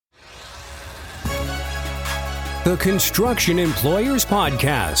The Construction Employers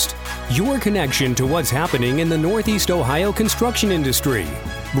Podcast, your connection to what's happening in the Northeast Ohio construction industry.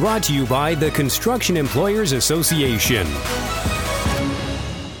 Brought to you by the Construction Employers Association.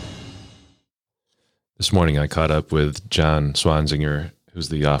 This morning I caught up with John Swanzinger, who's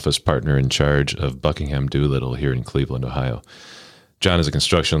the office partner in charge of Buckingham Doolittle here in Cleveland, Ohio. John is a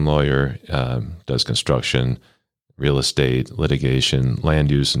construction lawyer, does construction, real estate, litigation,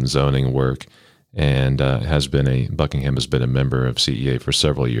 land use and zoning work, and Buckingham has been a member of CEA for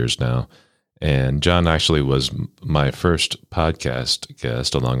several years now. And John actually was my first podcast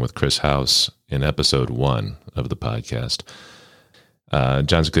guest, along with Chris House, in episode 1 of the podcast.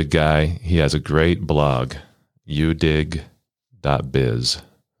 John's a good guy. He has a great blog, udig.biz.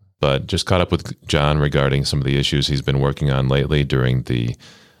 But just caught up with John regarding some of the issues he's been working on lately during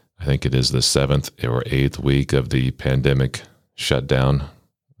I think it is the 7th or 8th week of the pandemic shutdown.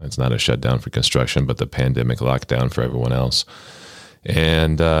 It's not a shutdown for construction, but the pandemic lockdown for everyone else.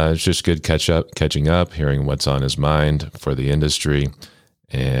 And it's just good catching up, hearing what's on his mind for the industry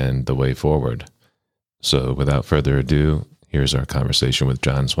and the way forward. So without further ado, here's our conversation with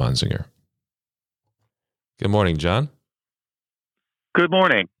John Swanzinger. Good morning, John. Good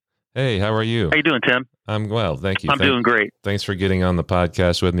morning. Hey, how are you? How you doing, Tim? I'm well, thank you. I'm doing great. Thanks for getting on the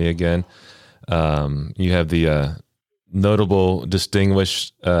podcast with me again. You have the notable,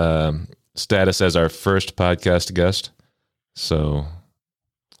 distinguished status as our first podcast guest, so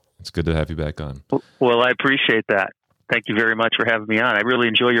it's good to have you back on. Well, I appreciate that. Thank you very much for having me on. I really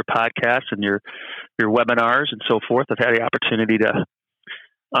enjoy your podcast and your webinars and so forth. I've had the opportunity to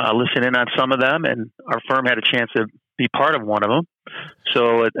listen in on some of them, and our firm had a chance to be part of one of them.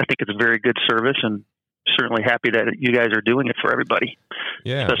 So I think it's a very good service, and certainly happy that you guys are doing it for everybody,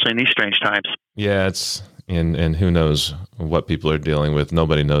 especially in these strange times. Yeah, it's and who knows what people are dealing with.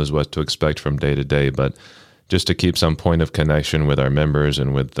 Nobody knows what to expect from day to day, but just to keep some point of connection with our members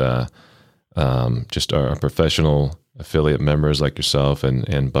and with just our professional affiliate members like yourself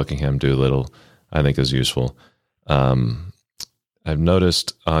and Buckingham Doolittle, I think is useful. I've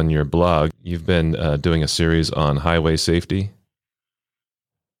noticed on your blog, you've been doing a series on highway safety.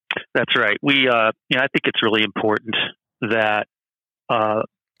 That's right. I think it's really important that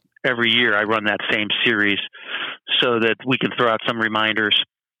every year I run that same series so that we can throw out some reminders.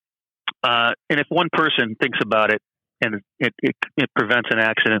 And if one person thinks about it and it prevents an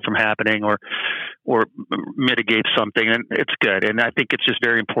accident from happening or mitigates something, and it's good. And I think it's just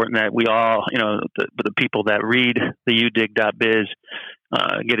very important that we all, the people that read the udig.biz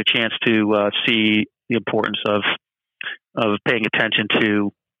get a chance to see the importance of paying attention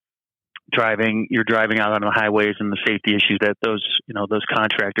to you're driving out on the highways and the safety issues that those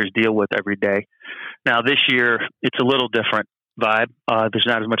contractors deal with every day. Now this year it's a little different vibe. There's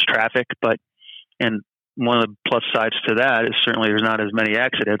not as much traffic, and one of the plus sides to that is certainly there's not as many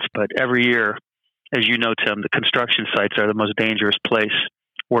accidents, but every year, as you know, Tim, the construction sites are the most dangerous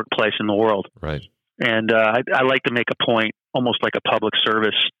workplace in the world. Right. And I like to make a point, almost like a public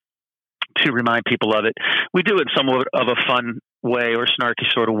service, to remind people of it. We do it in somewhat of a fun way or snarky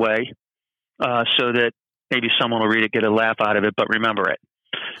sort of way, so that maybe someone will read it, get a laugh out of it, but remember it.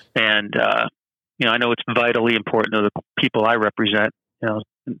 And, I know it's vitally important to the people I represent,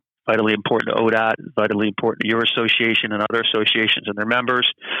 vitally important to ODOT, vitally important to your association and other associations and their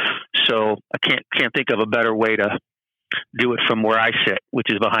members. So I can't think of a better way to do it from where I sit, which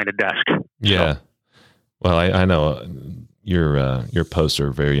is behind a desk. Yeah. So. Well, I know your posts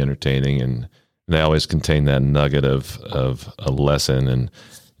are very entertaining, and they always contain that nugget of a lesson, and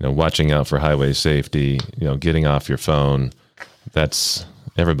watching out for highway safety, getting off your phone. That's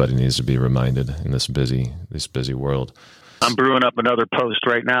everybody needs to be reminded in this busy world. I'm brewing up another post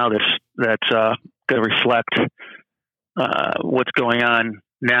right now that's going to reflect what's going on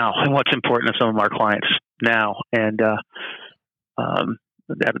now and what's important to some of our clients now. And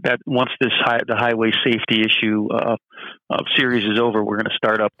that once the highway safety issue series is over, we're going to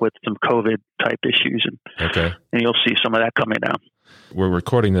start up with some COVID type issues, and you'll see some of that coming down. We're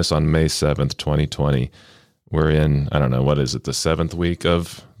recording this on May 7th, 2020. We're in, I don't know, what is it, the 7th week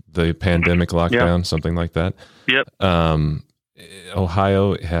of the pandemic lockdown, Yep. Something like that? Yep.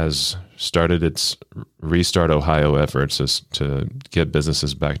 Ohio has started its Restart Ohio efforts to get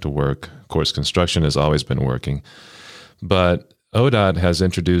businesses back to work. Of course, construction has always been working. But ODOT has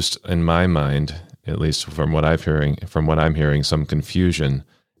introduced, in my mind, at least from what I'm hearing, some confusion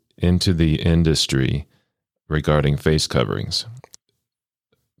into the industry regarding face coverings.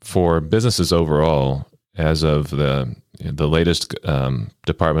 For businesses overall, as of the latest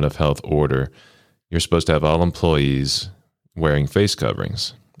Department of Health order, you're supposed to have all employees wearing face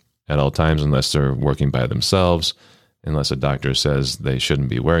coverings. at all times unless they're working by themselves, unless a doctor says they shouldn't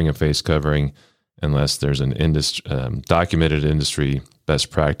be wearing a face covering, unless there's an documented industry best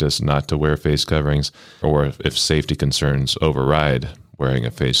practice not to wear face coverings, or if safety concerns override wearing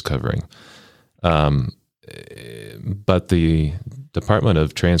a face covering. But the Department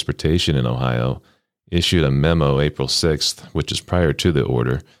of Transportation in Ohio issued a memo April 6th, which is prior to the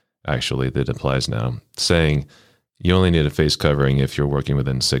order, actually, that applies now, saying you only need a face covering if you're working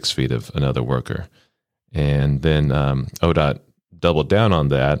within 6 feet of another worker. And then ODOT doubled down on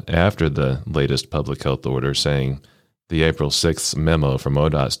that after the latest public health order, saying the April 6th memo from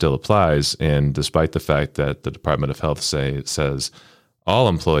ODOT still applies. And despite the fact that the Department of Health says all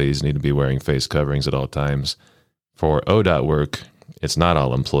employees need to be wearing face coverings at all times, for ODOT work, it's not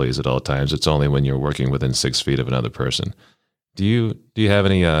all employees at all times. It's only when you're working within 6 feet of another person. Do you have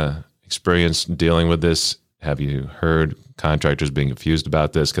any experience dealing with this? Have you heard contractors being confused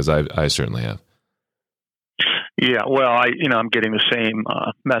about this? Because I certainly have. Yeah, well, I'm getting the same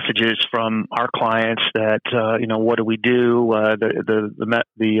messages from our clients that what do we do?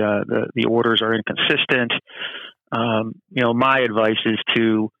 The orders are inconsistent. My advice is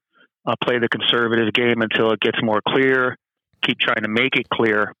to play the conservative game until it gets more clear. Keep trying to make it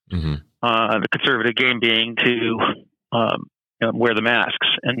clear. Mm-hmm. The conservative game being to wear the masks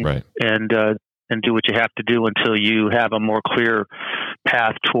and right. and do what you have to do until you have a more clear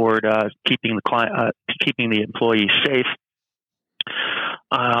path toward keeping the employees safe,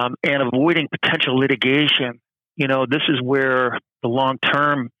 and avoiding potential litigation. This is where the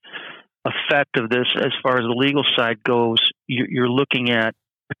long-term effect of this, as far as the legal side goes, you're looking at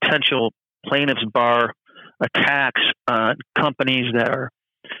potential plaintiffs' bar attacks on companies that are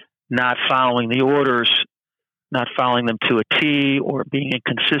not following the orders, not following them to a T, or being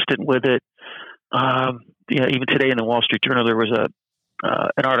inconsistent with it. Even today in the Wall Street Journal, there was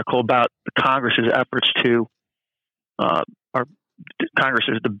an article about the Congress's efforts to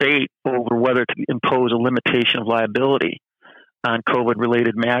Congress's debate over whether to impose a limitation of liability on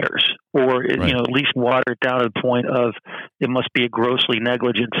COVID-related matters, or right. At least water it down to the point of it must be a grossly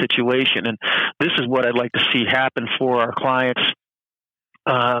negligent situation. And this is what I'd like to see happen for our clients,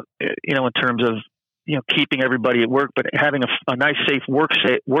 in terms of keeping everybody at work, but having a nice, safe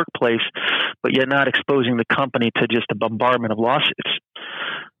workplace, but yet not exposing the company to just a bombardment of lawsuits.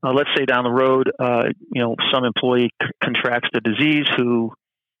 Let's say down the road, some employee contracts the disease who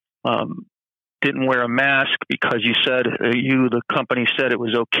didn't wear a mask because the company said it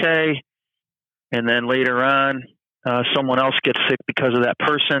was okay, and then later on, someone else gets sick because of that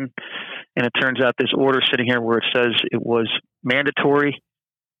person, and it turns out this order sitting here where it says it was mandatory.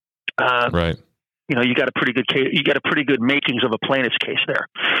 Right. You got a pretty good case. You got a pretty good makings of a plaintiff's case there.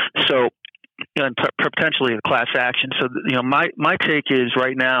 So, and potentially a class action. So, my take is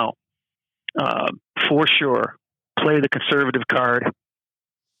right now, for sure, play the conservative card.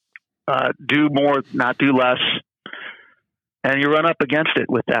 Do more, not do less, and you run up against it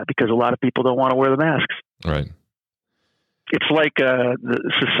with that because a lot of people don't want to wear the masks. Right. It's like the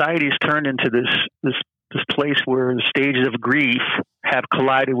society's turned into this place where the stages of grief have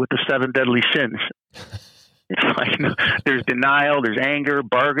collided with the 7 deadly sins. It's like there's denial, there's anger,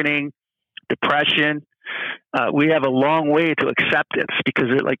 bargaining, depression. We have a long way to acceptance because,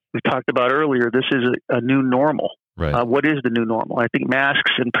 like we talked about earlier, this is a new normal. Right. What is the new normal? I think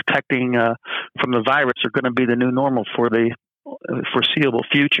masks and protecting from the virus are going to be the new normal for the foreseeable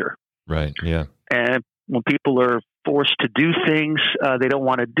future. Right. Yeah. And when people are forced to do things they don't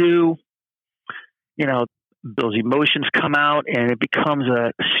want to do, those emotions come out and it becomes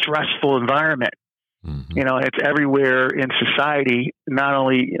a stressful environment. Mm-hmm. It's everywhere in society, not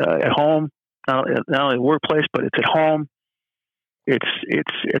only at home, not only the workplace, but it's at home. It's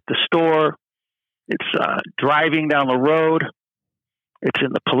at the store. It's driving down the road. It's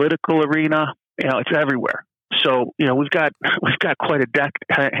in the political arena. It's everywhere. So we've got quite a deck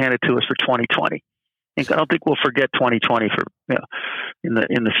handed to us for 2020. I don't think we'll forget 2020 for in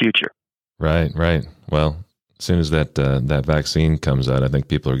the future. Right. Well, as soon as that vaccine comes out, I think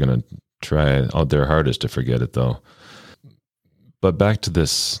people are going to try their hardest to forget it, though. But back to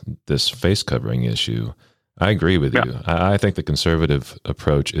this face covering issue, I agree with you. I think the conservative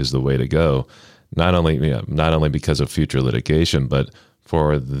approach is the way to go. Not only because of future litigation, but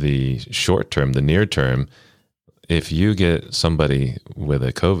for the short term, the near term. If you get somebody with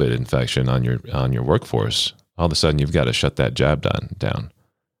a COVID infection on your workforce, all of a sudden you've got to shut that job down.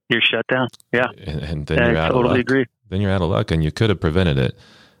 You're shut down. Yeah. And then you're out of luck. I totally agree. Then you're out of luck, and you could have prevented it.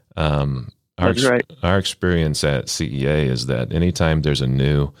 That's right. Our experience at CEA is that anytime there's a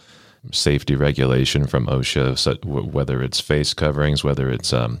new safety regulation from OSHA, whether it's face coverings, whether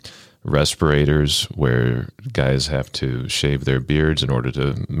it's respirators where guys have to shave their beards in order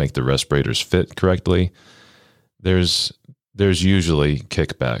to make the respirators fit correctly. There's usually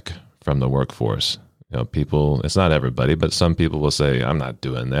kickback from the workforce. People, it's not everybody, but some people will say, I'm not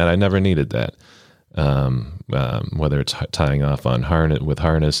doing that. I never needed that. Whether it's tying off on with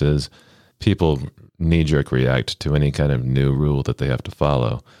harnesses, people knee-jerk react to any kind of new rule that they have to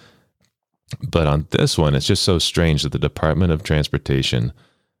follow. But on this one, it's just so strange that the Department of Transportation,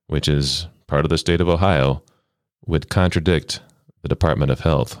 which is part of the state of Ohio, would contradict the Department of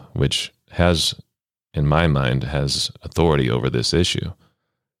Health, which has, in my mind, has authority over this issue.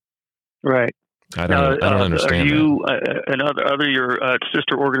 Right. I don't understand. Are you and other your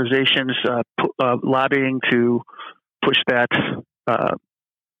sister organizations lobbying to push that to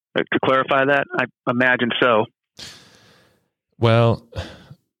clarify that? I imagine so. Well,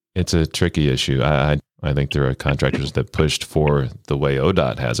 it's a tricky issue. I think there are contractors that pushed for the way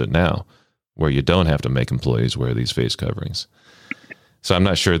ODOT has it now, where you don't have to make employees wear these face coverings. So I'm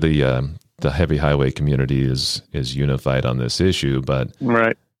not sure the heavy highway community is unified on this issue, but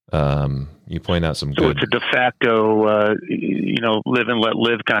right. You point out some so good. So it's a de facto, live and let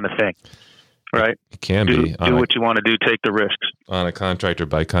live kind of thing, right? It can be. Do what you want to do, take the risks. On a contractor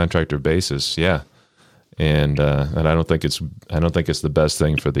by contractor basis, yeah. And I don't think it's the best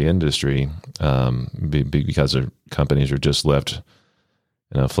thing for the industry, because companies are just left,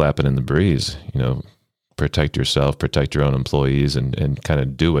 flapping in the breeze. Protect yourself, protect your own employees, and kind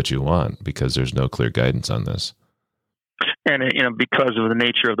of do what you want because there's no clear guidance on this. And because of the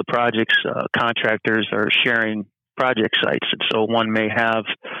nature of the projects, contractors are sharing project sites, and so one may have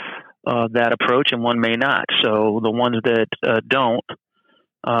that approach and one may not. So the ones that don't,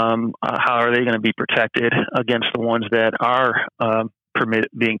 how are they going to be protected against the ones that are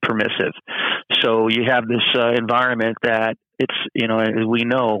being permissive? So you have this environment that it's, as we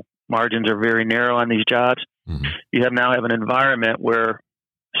know, margins are very narrow on these jobs. Mm-hmm. You now have an environment where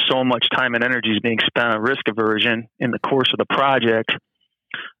so much time and energy is being spent on risk aversion in the course of the project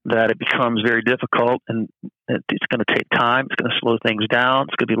that it becomes very difficult, and it's going to take time. It's going to slow things down.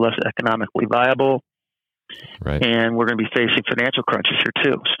 It's going to be less economically viable. Right. And we're going to be facing financial crunches here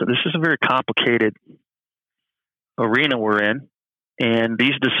too. So this is a very complicated arena we're in, and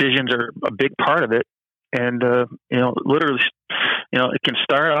these decisions are a big part of it. And, literally, it can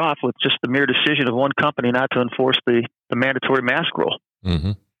start off with just the mere decision of one company not to enforce the mandatory mask rule.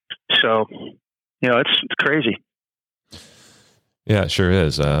 Mm-hmm. So, it's crazy. Yeah, it sure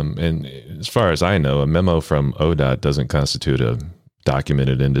is. And as far as I know, a memo from ODOT doesn't constitute a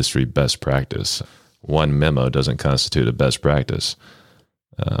documented industry best practice. One memo doesn't constitute a best practice.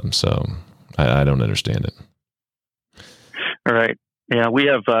 So I don't understand it. All right. Yeah, we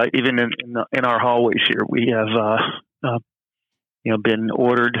have even in our hallways here, we have been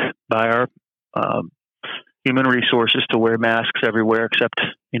ordered by our human resources to wear masks everywhere, except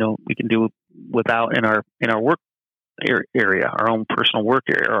we can do without in our work area, our own personal work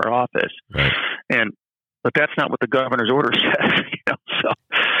area, our office. Right. But that's not what the governor's order says.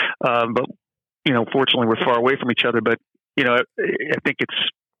 But fortunately, we're far away from each other. But I think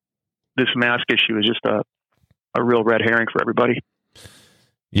this mask issue is just a real red herring for everybody.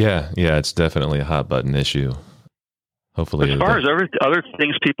 Yeah, it's definitely a hot button issue. Hopefully, as far as other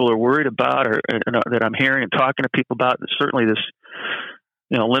things people are worried about, or that I'm hearing and talking to people about, certainly this,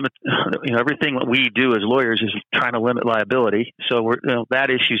 limit. Everything that we do as lawyers is trying to limit liability. So that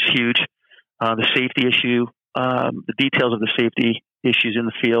issue is huge. The safety issue, the details of the safety issues in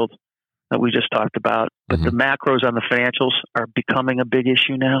the field that we just talked about, but mm-hmm. the macros on the financials are becoming a big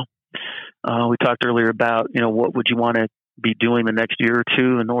issue now. We talked earlier about what would you want to be doing the next year or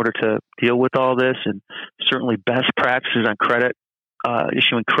two in order to deal with all this, and certainly best practices on credit,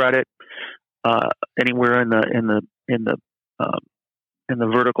 issuing credit anywhere in the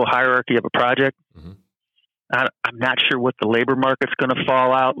vertical hierarchy of a project. Mm-hmm. I'm not sure what the labor market's going to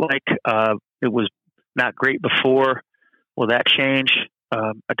fall out like. It was not great before. Will that change?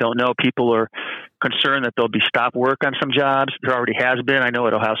 I don't know. People are concerned that there'll be stop work on some jobs. There already has been. I know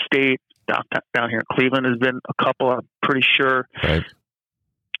at Ohio State, down here in Cleveland, has been a couple. I'm pretty sure. Right.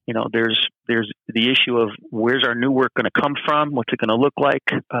 There's the issue of where's our new work going to come from? What's it going to look like?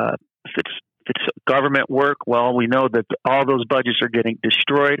 If it's government work, well, we know that all those budgets are getting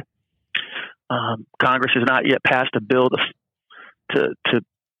destroyed. Congress has not yet passed a bill to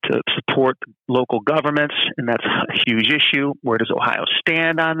support local governments, and that's a huge issue. Where does Ohio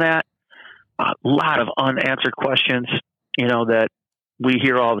stand on that? A lot of unanswered questions, that we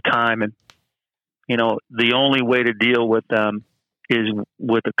hear all the time, and the only way to deal with them is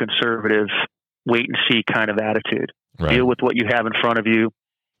with a conservative wait and see kind of attitude. Right. Deal with what you have in front of you,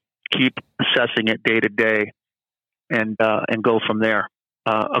 keep assessing it day to day, and go from there.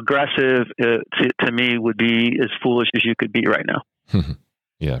 Aggressive to me would be as foolish as you could be right now.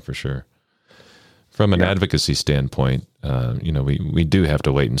 Yeah, for sure. From an advocacy standpoint, we do have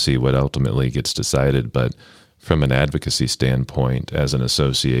to wait and see what ultimately gets decided. But from an advocacy standpoint, as an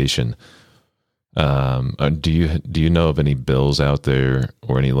association, do you know of any bills out there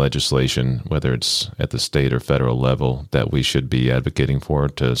or any legislation, whether it's at the state or federal level, that we should be advocating for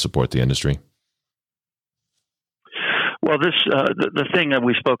to support the industry? Well, the thing that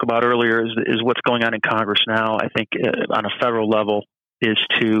we spoke about earlier is what's going on in Congress now. I think on a federal level is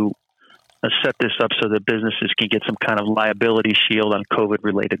to set this up so that businesses can get some kind of liability shield on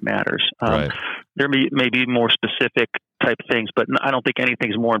COVID-related matters. Right. There may be more specific type things, but I don't think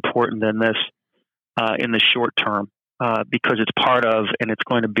anything's more important than this in the short term because it's part of, and it's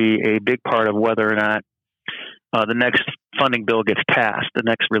going to be a big part of whether or not the next funding bill gets passed, the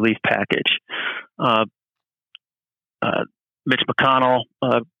next relief package. Mitch McConnell,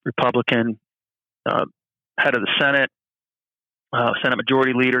 Republican head of the Senate, Senate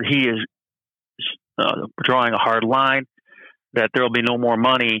Majority Leader, he is drawing a hard line that there will be no more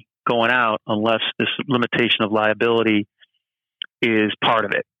money going out unless this limitation of liability is part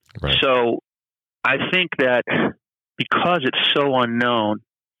of it. Right. So I think that because it's so unknown,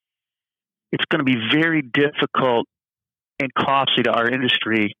 it's going to be very difficult and costly to our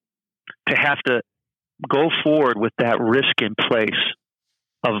industry to have to go forward with that risk in place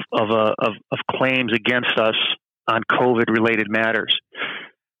of claims against us on COVID-related matters.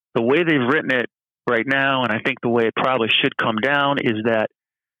 The way they've written it right now, and I think the way it probably should come down, is that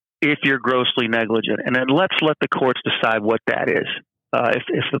if you're grossly negligent, and then let's let the courts decide what that is.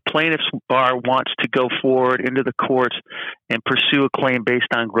 If the plaintiff's bar wants to go forward into the courts and pursue a claim based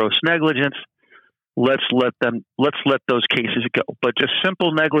on gross negligence, let's let those cases go. But just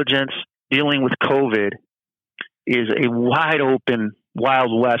simple negligence dealing with COVID is a wide open,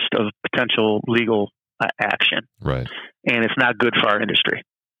 wild west of potential legal action. Right. And it's not good for our industry.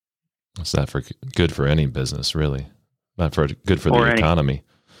 It's not good for any business, really. Not good for the economy.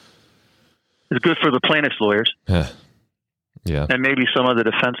 It's good for the plaintiff's lawyers. Yeah. And maybe some of the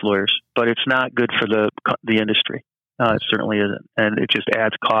defense lawyers, but it's not good for the industry. It certainly isn't. And it just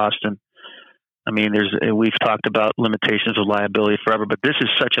adds cost. And I mean, we've talked about limitations of liability forever, but this is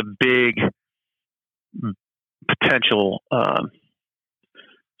such a big potential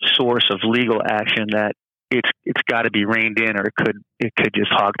source of legal action that it's got to be reined in, or it could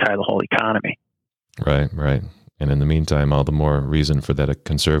just hogtie the whole economy. Right. And in the meantime, all the more reason for that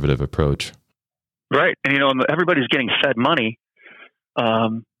conservative approach. Right. And, everybody's getting fed money,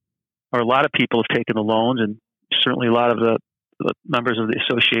 or a lot of people have taken the loans, and certainly a lot of the members of the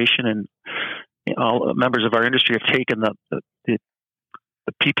association and all members of our industry have taken the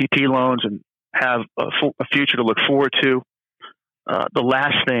PPP loans and have a future to look forward to. The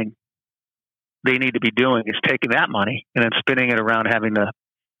last thing they need to be doing is taking that money and then spinning it around having to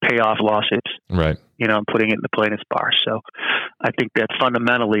pay off lawsuits. Right. And putting it in the plaintiff's bar. So I think that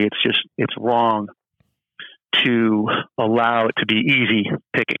fundamentally it's wrong to allow it to be easy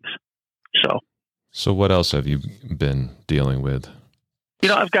pickings. So what else have you been dealing with?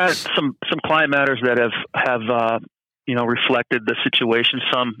 I've got some client matters that have reflected the situation.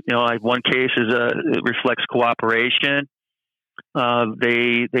 Some, one case it reflects cooperation.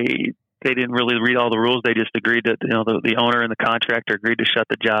 They didn't really read all the rules. They just agreed that, the owner and the contractor agreed to shut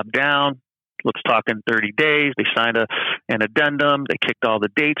the job down. Let's talk in 30 days. They signed an addendum. They kicked all the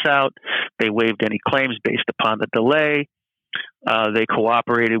dates out. They waived any claims based upon the delay. They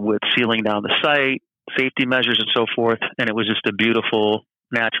cooperated with sealing down the site, safety measures and so forth. And it was just a beautiful,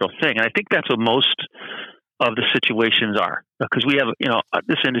 natural thing. And I think that's what most of the situations are, because we have,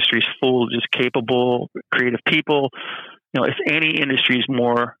 this industry is full of just capable, creative people. If any industry is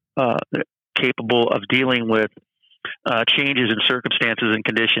more capable of dealing with changes in circumstances and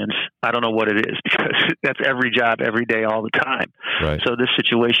conditions, I don't know what it is, because that's every job, every day, all the time. Right. So this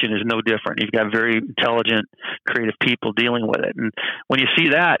situation is no different. You've got very intelligent, creative people dealing with it. And when you see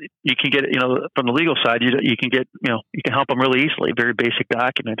that, you can get, from the legal side, you can get, you can help them really easily, very basic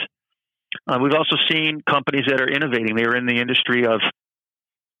documents. We've also seen companies that are innovating. They are in the industry of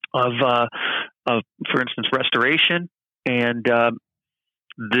for instance, restoration. And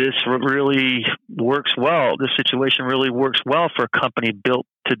this really works well. This situation really works well for a company built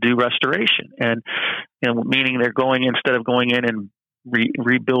to do restoration, and meaning they're instead of going in and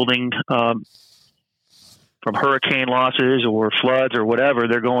rebuilding from hurricane losses or floods or whatever,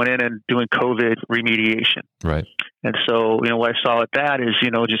 they're going in and doing COVID remediation. Right. And so, what I saw with that is,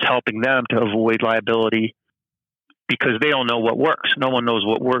 just helping them to avoid liability because they don't know what works. No one knows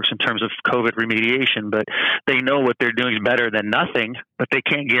what works in terms of COVID remediation, but they know what they're doing is better than nothing, but they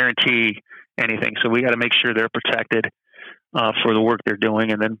can't guarantee anything. So we got to make sure they're protected for the work they're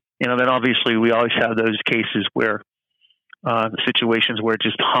doing. And then, then obviously we always have those cases where situations where it's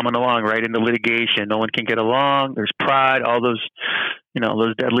just humming along right into litigation. No one can get along. There's pride. All those,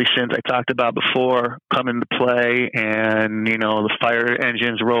 those deadly sins I talked about before come into play, and the fire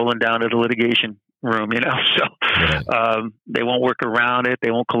engine's rolling down to the litigation room. So they won't work around it. They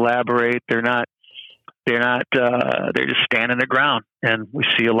won't collaborate. They're just standing their ground, and we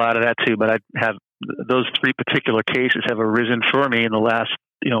see a lot of that too. But I have those three particular cases have arisen for me in the last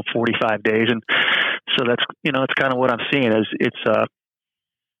 45 days, and so that's it's kind of what I'm seeing. Is it's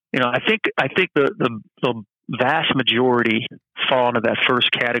I think the vast majority fall into that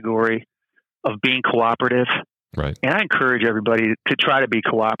first category of being cooperative, right? And I encourage everybody to try to be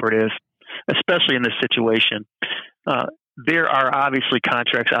cooperative, especially in this situation. There are obviously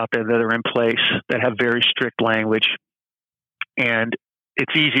contracts out there that are in place that have very strict language, and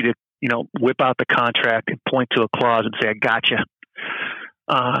it's easy to whip out the contract and point to a clause and say, "I gotcha."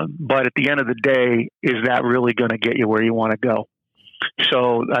 But at the end of the day, is that really going to get you where you want to go?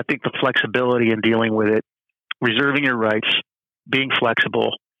 So I think the flexibility in dealing with it, reserving your rights, being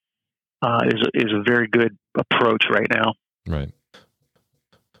flexible, is a very good approach right now. Right.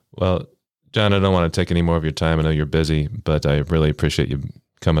 Well, John, I don't want to take any more of your time. I know you're busy, but I really appreciate you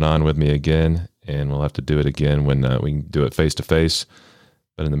coming on with me again, and we'll have to do it again when we can do it face to face.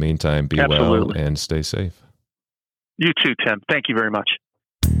 But in the meantime, be well and stay safe. You too, Tim. Thank you very much.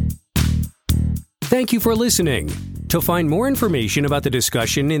 Thank you for listening. To find more information about the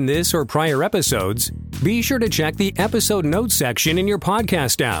discussion in this or prior episodes, be sure to check the episode notes section in your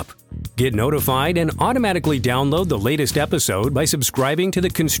podcast app. Get notified and automatically download the latest episode by subscribing to the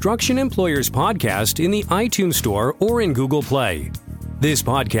Construction Employers Podcast in the iTunes Store or in Google Play. This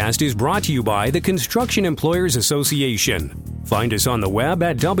podcast is brought to you by the Construction Employers Association. Find us on the web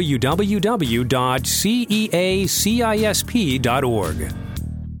at www.ceacisp.org.